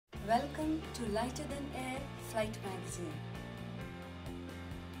Welcome to Lighter Than Air Flight Magazine.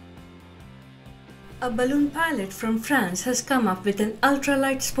 A balloon pilot from France has come up with an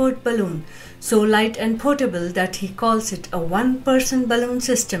ultralight sport balloon, so light and portable that he calls it a one-person balloon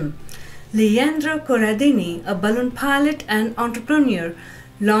system. Leandro Corradini, a balloon pilot and entrepreneur,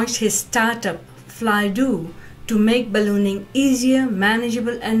 launched his startup FlyDoo to make ballooning easier,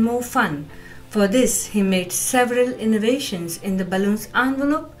 manageable and more fun. For this, he made several innovations in the balloon's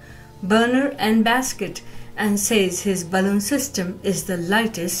envelope, burner and basket, and says his balloon system is the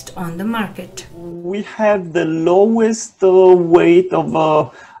lightest on the market. We have the lowest weight of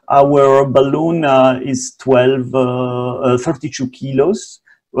our balloon is 32 kilos.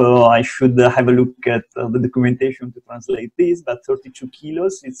 I should have a look at the documentation to translate this, but 32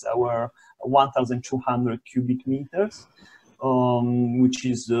 kilos is our 1,200 cubic meters, which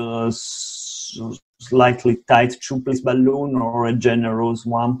is slightly tight two-place balloon or a generous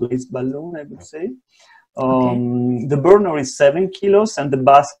one-place balloon, I would say. Okay. The burner is 7 kilos and the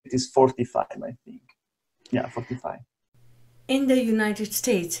basket is 45, I think. Yeah, 45. In the United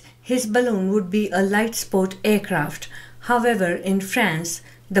States, his balloon would be a light sport aircraft. However, in France,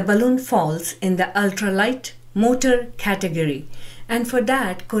 the balloon falls in the ultralight motor category. And for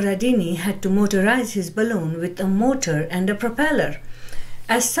that, Corradini had to motorize his balloon with a motor and a propeller.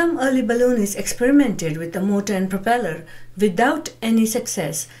 As some early balloonists experimented with the motor and propeller without any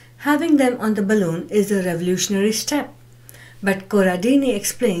success, having them on the balloon is a revolutionary step. But Corradini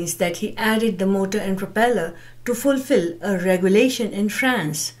explains that he added the motor and propeller to fulfill a regulation in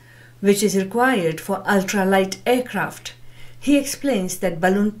France, which is required for ultralight aircraft. He explains that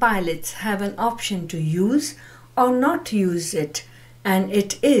balloon pilots have an option to use or not use it, and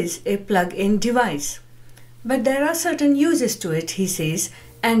it is a plug-in device. But there are certain uses to it, he says,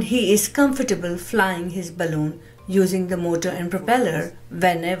 and he is comfortable flying his balloon using the motor and propeller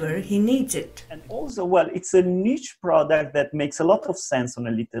whenever he needs it. And also, well, it's a niche product that makes a lot of sense on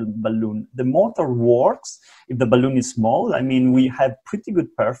a little balloon. The motor works if the balloon is small. I mean, we have pretty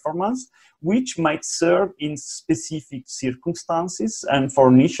good performance, which might serve in specific circumstances and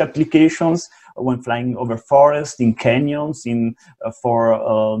for niche applications when flying over forests, in canyons,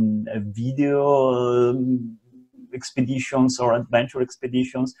 for video expeditions or adventure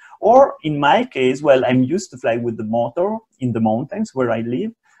expeditions. Or in my case, well, I'm used to fly with the motor in the mountains where I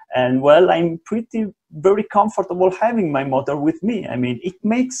live. And well, I'm very comfortable having my motor with me. I mean, it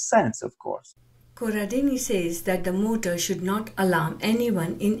makes sense, of course. Corradini says that the motor should not alarm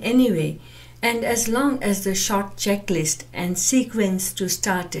anyone in any way, and as long as the short checklist and sequence to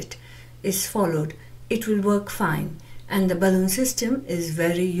start it is followed, it will work fine, and the balloon system is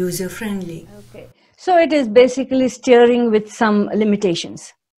very user-friendly. Okay. So it is basically steering with some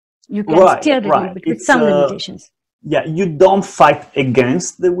limitations. You can steer it a little bit with some limitations. Yeah, you don't fight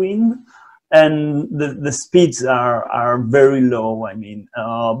against the wind, and the speeds are very low. I mean,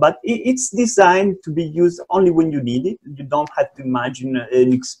 but it's designed to be used only when you need it. You don't have to imagine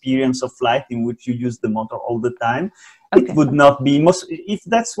an experience of flight in which you use the motor all the time. Okay. It would not be if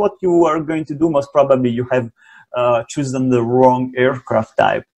that's what you are going to do. Most probably you have chosen the wrong aircraft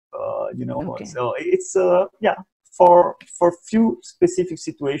type. You know, okay. So it's for few specific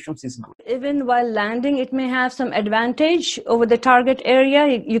situations is good. Even while landing, it may have some advantage over the target area.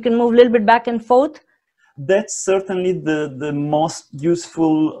 You can move a little bit back and forth. That's certainly the most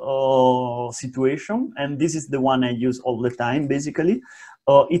useful situation, and this is the one I use all the time. Basically,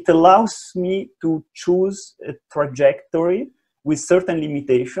 it allows me to choose a trajectory with certain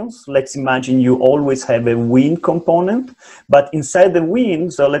limitations. Let's imagine you always have a wind component, but inside the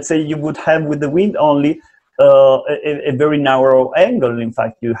wind, so let's say you would have with the wind only a very narrow angle. In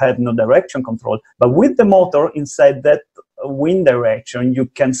fact, you have no direction control. But with the motor, inside that wind direction, you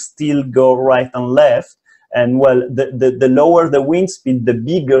can still go right and left. And well, the lower the wind speed, the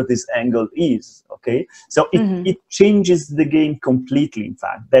bigger this angle is, okay? So it changes the game completely, in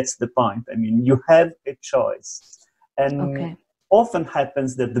fact. That's the point. I mean, you have a choice. And often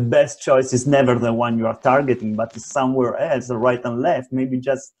happens that the best choice is never the one you are targeting, but is somewhere else, right and left, maybe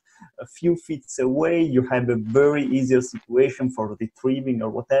just a few feet away. You have a very easier situation for retrieving or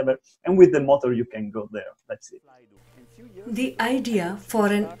whatever, and with the motor you can go there. That's it. The idea for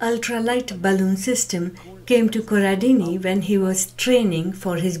an ultralight balloon system came to Corradini when he was training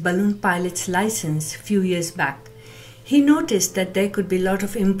for his balloon pilot's license few years back. He noticed that there could be a lot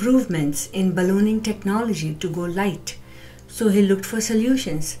of improvements in ballooning technology to go light. So he looked for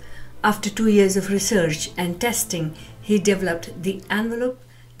solutions. After 2 years of research and testing, he developed the envelope,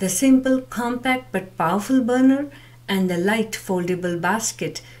 the simple, compact but powerful burner, and the light foldable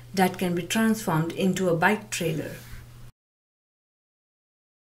basket that can be transformed into a bike trailer.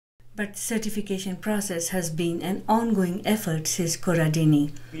 But certification process has been an ongoing effort, says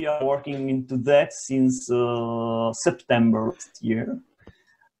Corradini. We are working into that since September last year.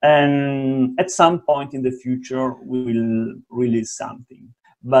 And at some point in the future, we will release something.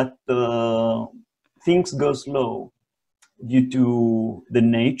 But things go slow due to the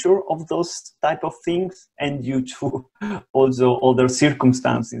nature of those type of things and due to also other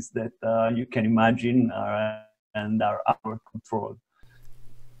circumstances that you can imagine and are out of control.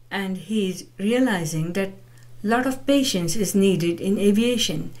 And he's realizing that a lot of patience is needed in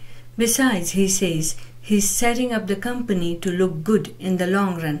aviation. Besides, he says, he's setting up the company to look good in the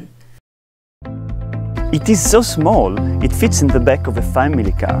long run. It is so small, it fits in the back of a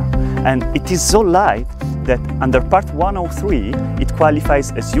family car, and it is so light that under Part 103 it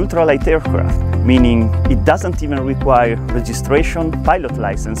qualifies as ultralight aircraft, meaning it doesn't even require registration, pilot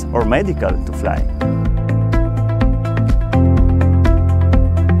license or medical to fly.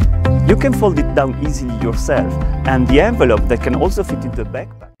 You can fold it down easily yourself, and the envelope that can also fit into the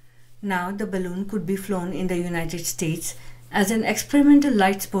backpack. Now the balloon could be flown in the United States as an experimental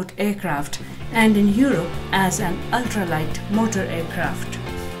light sport aircraft and in Europe as an ultralight motor aircraft.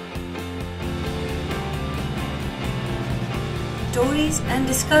 Stories and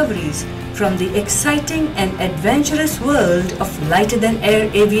discoveries from the exciting and adventurous world of lighter-than-air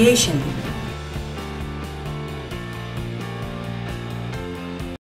aviation.